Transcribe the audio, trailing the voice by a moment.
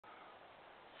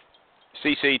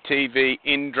CCTV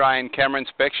in-drain camera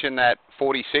inspection at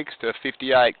 46 to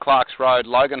 58 Clarks Road,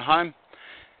 Loganholme,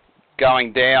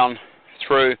 going down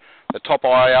through the top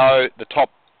IO, the top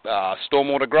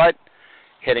stormwater grate,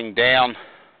 heading down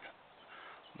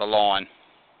the line.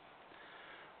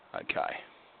 Okay.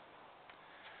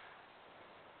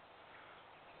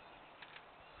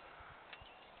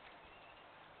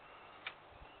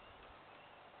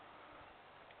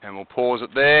 And we'll pause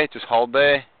it there, just hold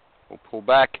there, we'll pull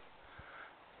back.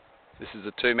 This is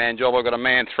a two-man job. I've got a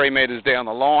man 3 metres down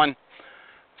the line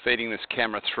feeding this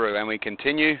camera through, and we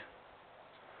continue.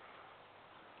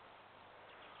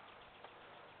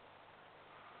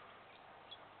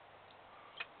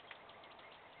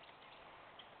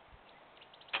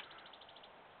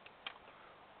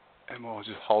 And we'll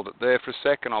just hold it there for a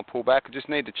second. I'll pull back. I just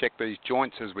need to check these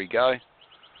joints as we go.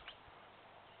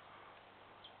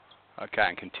 Okay,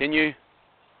 and continue.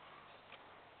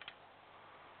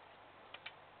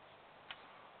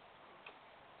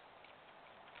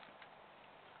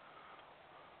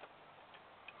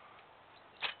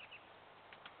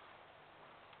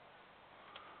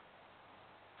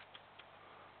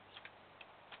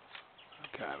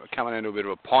 Okay, we're coming into a bit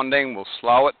of a ponding. We'll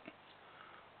slow it.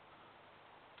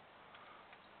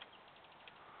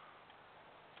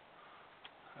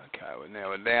 Okay, now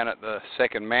we're down at the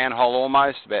second manhole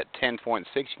almost, about 10.6.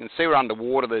 You can see we're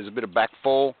underwater. There's a bit of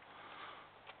backfall.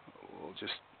 We'll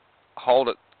just hold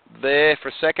it there for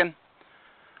a second.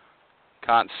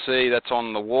 Can't see, that's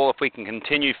on the wall. If we can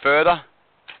continue further.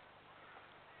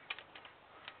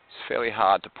 It's fairly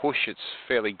hard to push. It's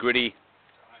fairly gritty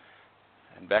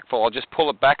and backfall. I'll just pull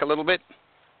it back a little bit.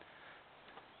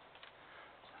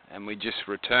 And we just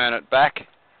return it back.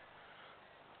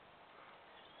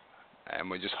 And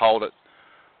we just hold it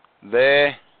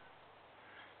there.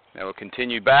 Now we'll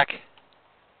continue back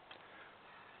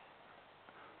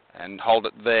and hold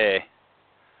it there.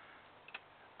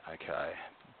 Okay,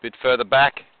 a bit further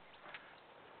back.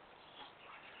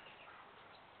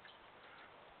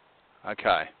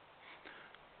 Okay.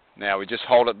 Now we just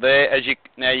hold it there.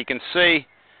 Now you can see,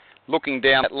 looking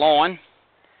down that line,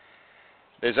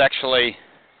 there's actually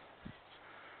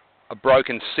a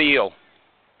broken seal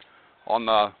on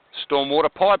the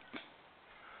stormwater pipe.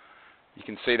 You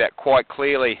can see that quite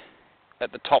clearly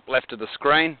at the top left of the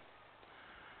screen.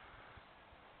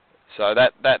 So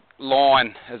that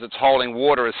line, as it's holding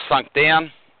water, is sunk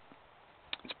down.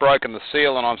 It's broken the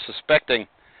seal, and I'm suspecting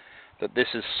that this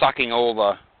is sucking all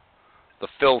the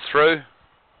fill through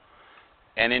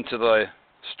and into the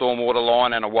stormwater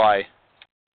line and away.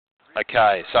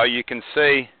 Okay, so you can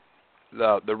see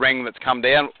the ring that's come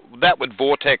down. That would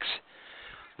vortex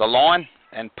the line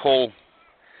and pull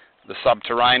the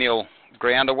subterranean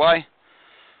ground away.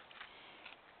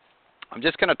 I'm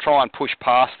just going to try and push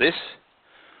past this.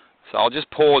 So I'll just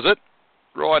pause it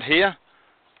right here.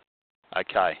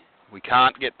 Okay, we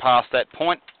can't get past that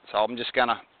point, so I'm just going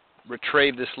to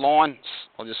retrieve this line.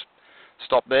 I'll just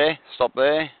stop there, stop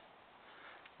there.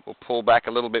 We'll pull back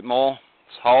a little bit more.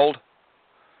 Let's hold.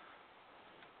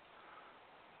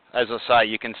 As I say,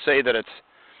 you can see that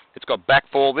it's got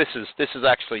backfall. This is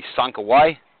actually sunk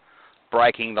away,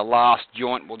 breaking the last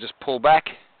joint. We'll just pull back.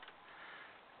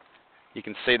 You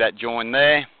can see that join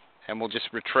there, and we'll just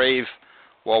retrieve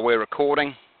while we're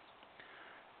recording.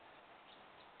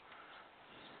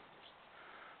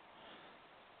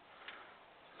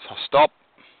 So stop.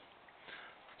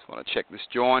 Just want to check this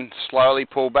join. Slowly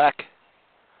pull back.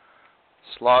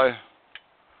 Slow.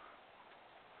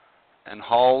 And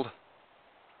hold.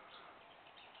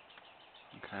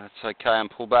 Okay, that's okay, and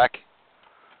pull back.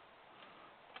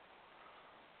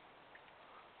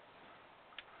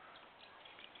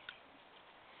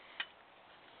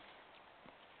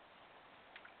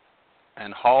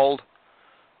 And hold.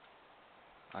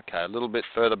 Okay, a little bit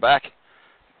further back.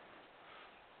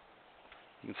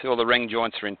 You can see all the ring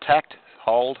joints are intact.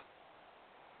 Hold.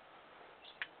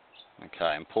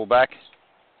 Okay, and pull back.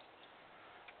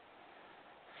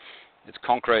 It's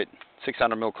concrete,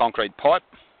 600mm concrete pipe.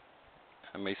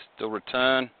 And we still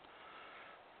return.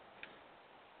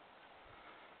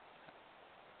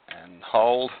 And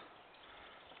hold.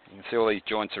 You can see all these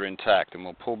joints are intact, and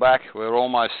we'll pull back. We're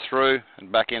almost through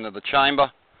and back into the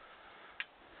chamber.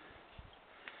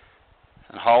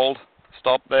 And hold.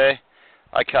 Stop there.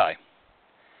 Okay.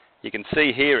 You can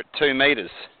see here at 2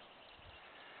 metres,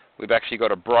 we've actually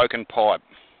got a broken pipe.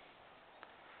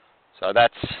 So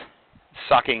that's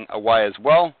sucking away as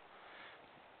well.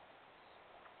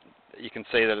 You can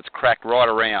see that it's cracked right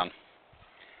around,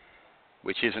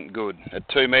 which isn't good. At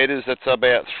 2 metres, that's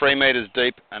about 3 metres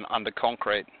deep and under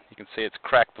concrete. You can see it's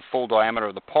cracked the full diameter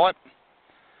of the pipe.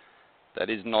 That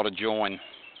is not a join.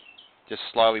 Just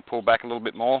slowly pull back a little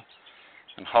bit more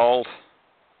and hold.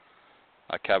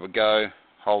 Okay, we'll go,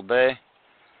 hold there.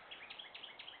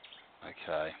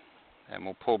 Okay, and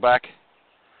we'll pull back.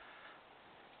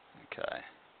 Okay.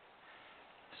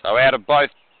 So out of both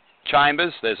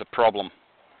chambers, there's a problem.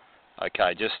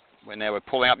 Okay, just now we're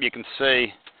pulling up, you can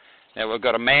see, now we've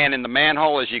got a man in the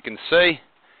manhole, as you can see.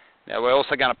 Now we're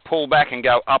also going to pull back and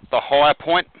go up the higher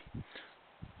point.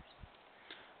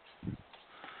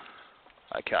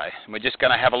 Okay, and we're just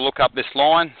going to have a look up this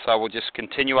line, so we'll just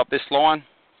continue up this line.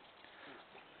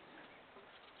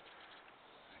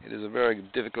 It is a very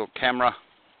difficult camera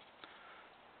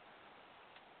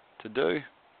to do.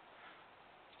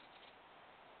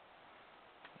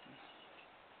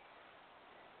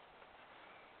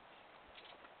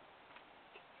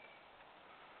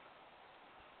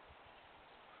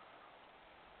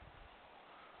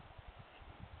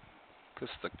 Because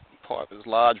the pipe is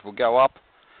large, we'll go up.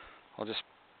 I'll just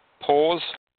pause.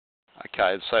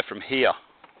 Okay, so from here,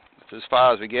 it's as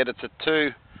far as we get. It's a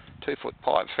two-foot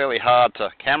pipe, fairly hard to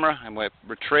camera, and we're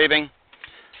retrieving.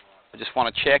 I just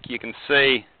want to check. You can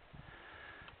see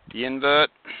the invert.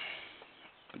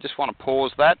 I just want to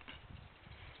pause that,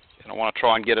 and I want to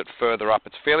try and get it further up.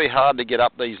 It's fairly hard to get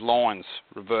up these lines,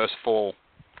 reverse fall.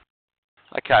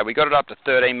 Okay, we got it up to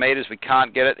 13 meters. We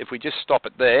can't get it. If we just stop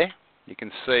it there, you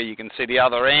can see the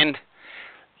other end.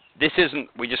 This isn't,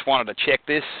 we just wanted to check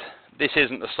this. This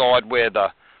isn't the side where the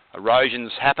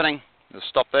erosion's happening. It'll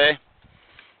stop there.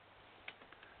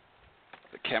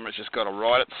 The camera's just got to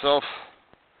right itself,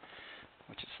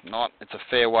 which it's not. It's a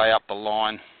fair way up the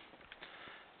line.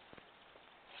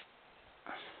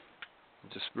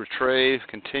 Just retrieve,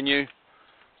 continue.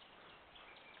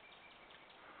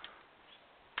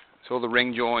 So all the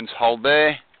ring joins hold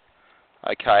there.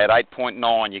 Okay, at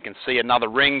 8.9 you can see another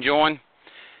ring join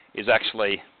is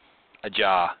actually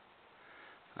ajar.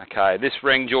 Okay, this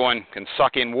ring join can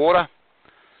suck in water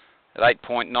at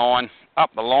 8.9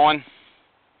 up the line.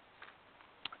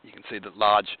 You can see the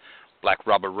large black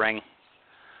rubber ring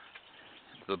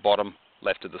at the bottom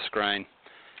left of the screen.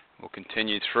 We'll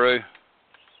continue through.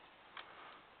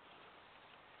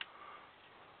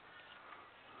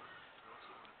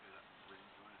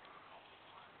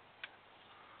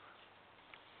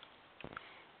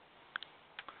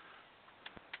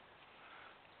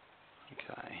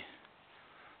 Okay,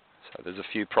 so there's a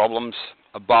few problems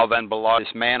above and below this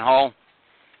manhole.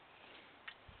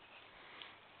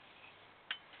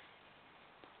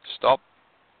 Stop.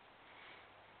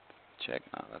 Check.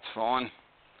 No, that's fine.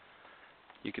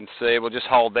 You can see, we'll just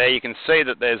hold there. You can see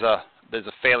that there's a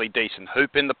fairly decent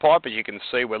hoop in the pipe. As you can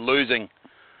see, we're losing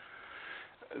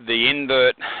the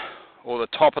invert, or the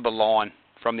top of the line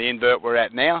from the invert we're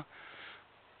at now.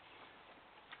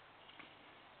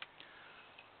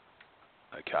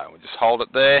 Okay, we'll just hold it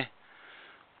there.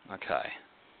 Okay,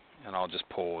 and I'll just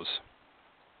pause.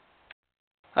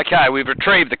 Okay, we've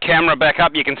retrieved the camera back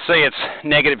up. You can see it's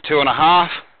 -2.5.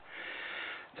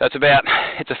 So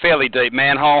it's a fairly deep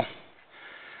manhole.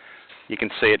 You can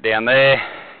see it down there.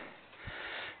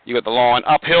 You've got the line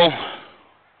uphill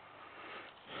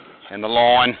and the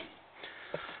line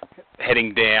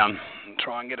heading down.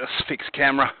 Try and get a fixed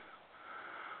camera.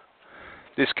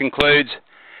 This concludes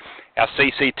our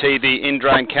CCTV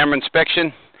in-drain camera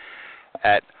inspection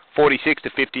at 46 to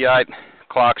 58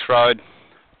 Clarks Road,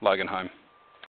 Loganholme.